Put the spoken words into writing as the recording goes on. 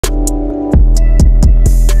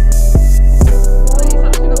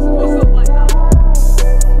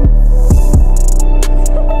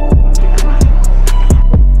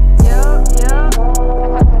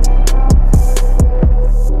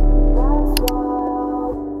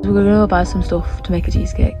We're gonna go buy some stuff to make a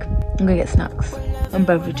cheesecake. I'm gonna get snacks and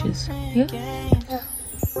beverages. Yeah? Yeah.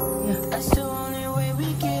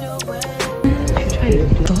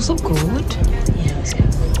 Those look good. Yeah, let's go.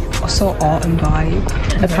 So autumn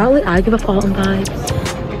vibe. Apparently I give off autumn vibes.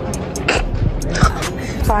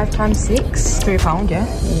 5 times 6. £3, yeah?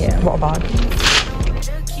 Yeah. What a bag.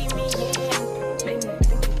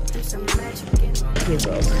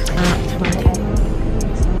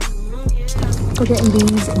 We're getting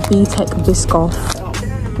these B-Tech Biscoff.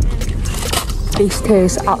 These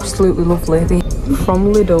taste absolutely lovely. They're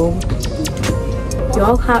from Lidl.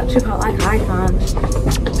 Y'all can't trip out like I can.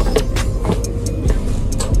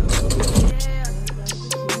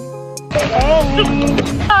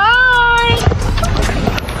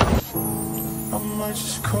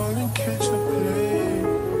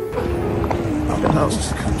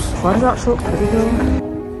 Why does that look pretty though?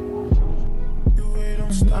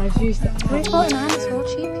 I've used it. £3.49, it's so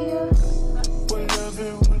cheap here.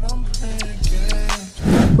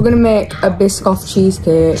 We're gonna make a Biscoff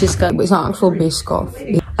cheesecake. But it's not actual Biscoff.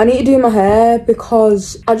 I need to do my hair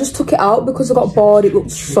because I just took it out because I got bored. It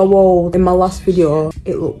looked so old. In my last video,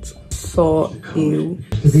 it looked so ew.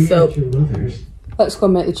 So, let's go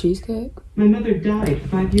make the cheesecake. My mother died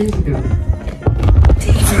 5 years ago.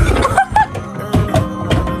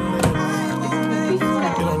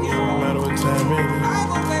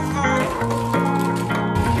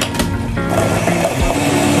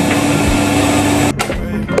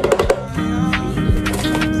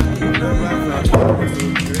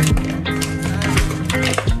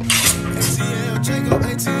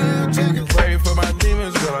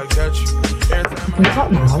 What's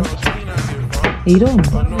up now? Are you done?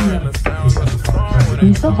 Can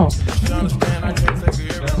you stop?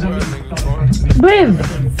 Babe!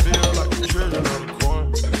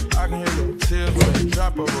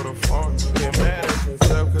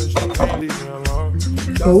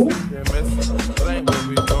 Oh.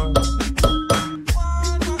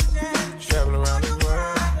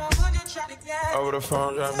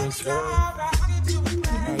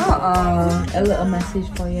 A little message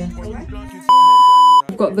for you.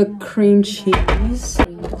 I've got the cream cheese.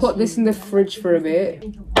 Put this in the fridge for a bit.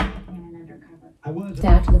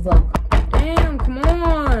 Down to the vlog. Damn, come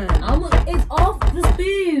on. It's off the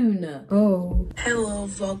spoon. Oh. Hello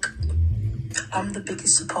vlog, I'm the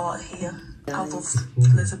biggest supporter here. I love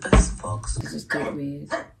Elizabeth's vlogs. This is so weird.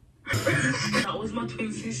 That was my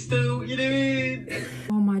twin sister, what you doing?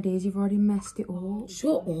 Oh my days, you've already messed it up.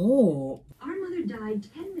 Shut up. Our mother died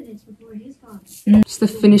 10 minutes before his father. It's the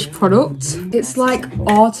finished product. It's like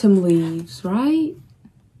autumn leaves, right?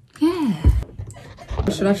 Yeah.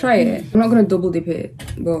 Should I try it? I'm not gonna double dip it,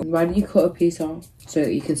 but Why don't you cut a piece off so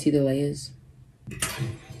that you can see the layers?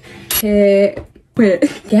 okay. Wait.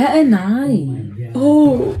 Get a knife.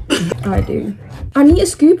 Oh, I do. I need to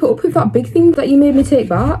scoop it up with that big thing that you made me take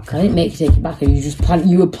back. I didn't make you take it back. You just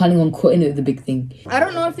you were planning on cutting it with the big thing. I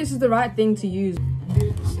don't know if this is the right thing to use.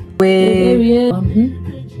 Wait. You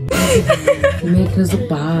make us look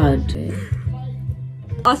bad.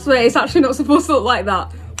 I swear, it's actually not supposed to look like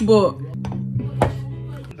that, but...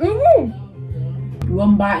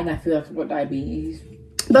 One bite and I feel like I've got diabetes.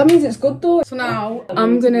 That means it's good though. So now,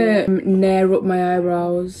 I'm gonna nair up my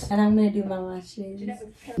eyebrows. And I'm gonna do my lashes.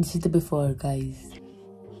 This is the before, guys.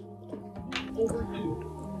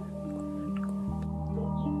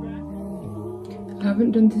 I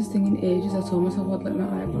haven't done this thing in ages. I told myself I'd let my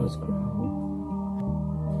eyebrows grow.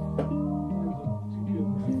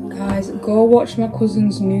 Guys, go watch my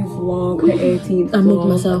cousin's new vlog, her 18th I made vlog.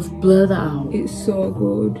 myself blur that out. It's so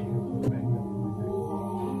good.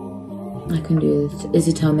 I can do this.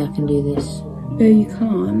 Izzy, tell me I can do this. No, you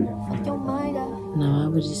can't. No, why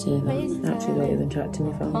would you say that? Actually, don't even chat to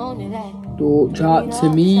me, fam. Don't chat to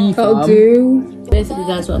me, fam. That'll do. Basically,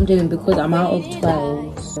 guys, what I'm doing, because I'm out of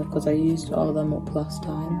 12, because I used all of them up last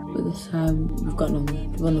time, but this time we've got none.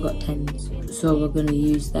 We've only got 10s. So we're going to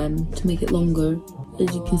use them to make it longer.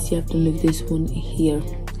 As you can see, I've done with this one here.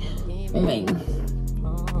 I mean...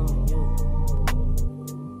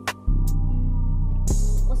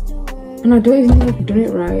 And I don't even think I've done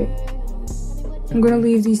it right. I'm gonna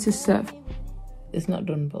leave these to set. It's not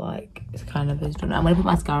done, but like, it's kind of is done. I'm gonna put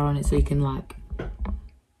mascara on it so you can like,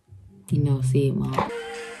 you know, see it more.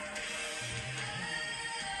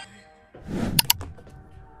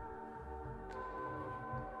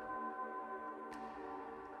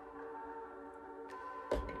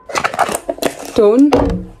 Done.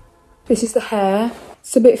 This is the hair.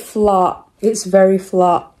 It's a bit flat. It's very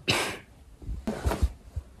flat.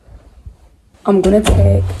 I'm gonna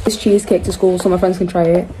take this cheesecake to school so my friends can try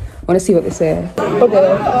it. want to see what they say.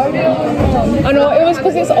 Okay. I know, it was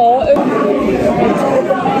because it's autumn.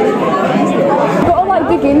 Gotta like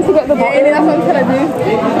dig in to get the bottom. Yeah, that's what I'm trying to do.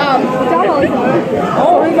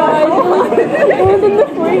 Sorry guys. It was in the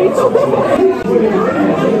fridge.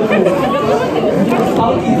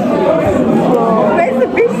 Where's the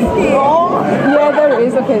biscuit? Yeah, there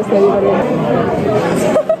is. Okay, it's steady, buddy.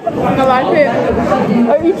 I like it.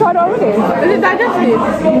 Oh, you tried it already? Is it digestive?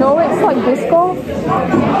 No, it's like Biscoff.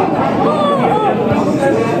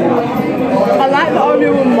 I like the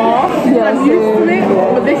Oreo one more. Yeah, I'm used to it,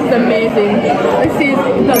 but this is amazing. This is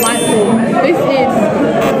delightful. This is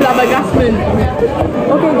flabbergasting.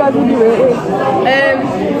 Okay, guys, what do you rate it?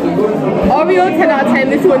 Oreo 10 out of 10.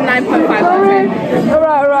 This one 9.5 out of 10.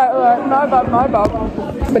 Alright. My bad.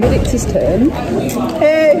 Benedict's turn.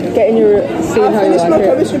 Hey! Getting your seeing how you like it. I finished my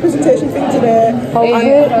chemistry presentation thing today. How is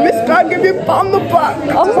it? Miss God, give you a pat on the back.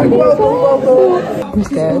 I'm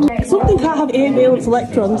scared. Something can't have 8 valence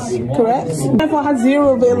electrons, correct? Therefore, has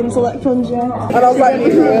 0 valence electrons, yeah. And I was like,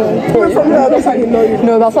 coming from there, that's how you know you.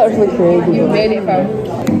 No, that's actually crazy. You made it, fam.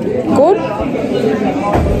 Good.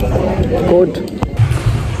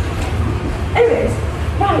 Anyways,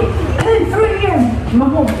 right, and then 3 a.m. my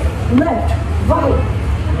mom left, right,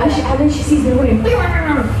 and then she sees me running.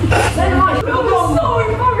 Then like, it was so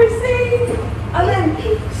embarrassing. And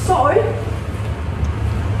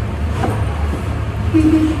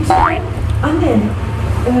then,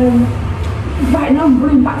 and then, right now I'm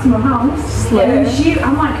running back to my house. Yeah.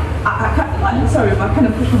 I'm like, sorry, I kind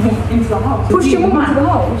of pushed my mom into the house. Pushed your mom into the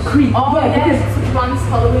house? Creep. Oh, yeah, because man's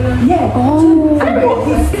following her. Yeah. Oh.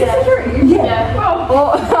 Yeah. Oh,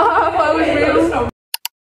 I thought it was real.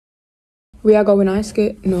 We are going ice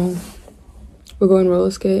skate? No. We're going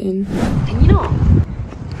roller skating. Can you not?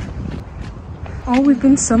 Oh, we've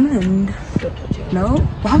been summoned. Don't touch it. No?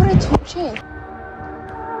 Why would I touch it?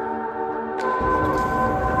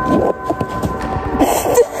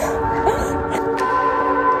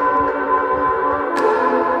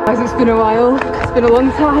 Guys, it's been a while. It's been a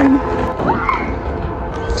long time.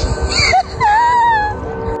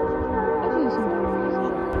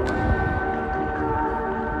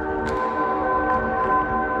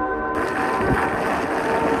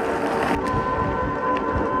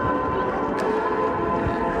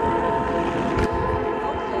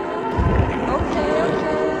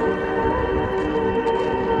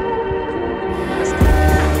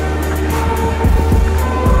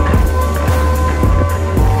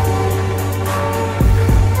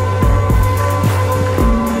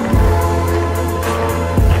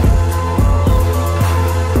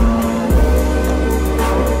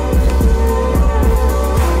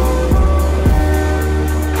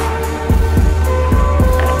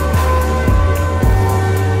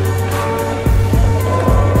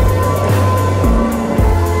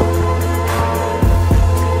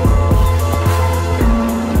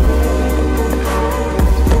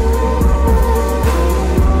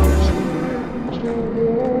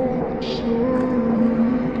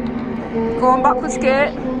 Going backwards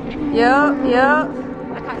skate. Yeah.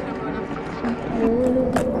 I can't keep going up.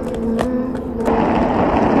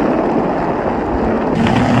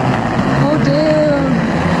 Oh damn.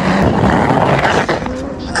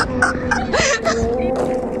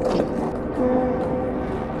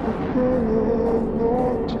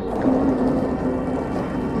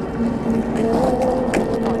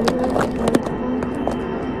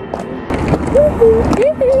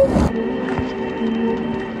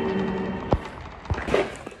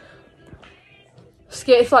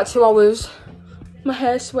 Skated for like 2 hours. My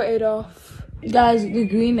hair sweated off. Guys, the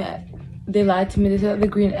green, they lied to me. They said that the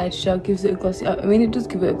green edge gel gives it a glossy. I mean, it does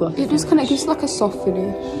give it a glossy. It just kind of gives like a soft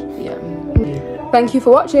finish. Yeah. Thank you for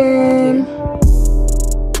watching.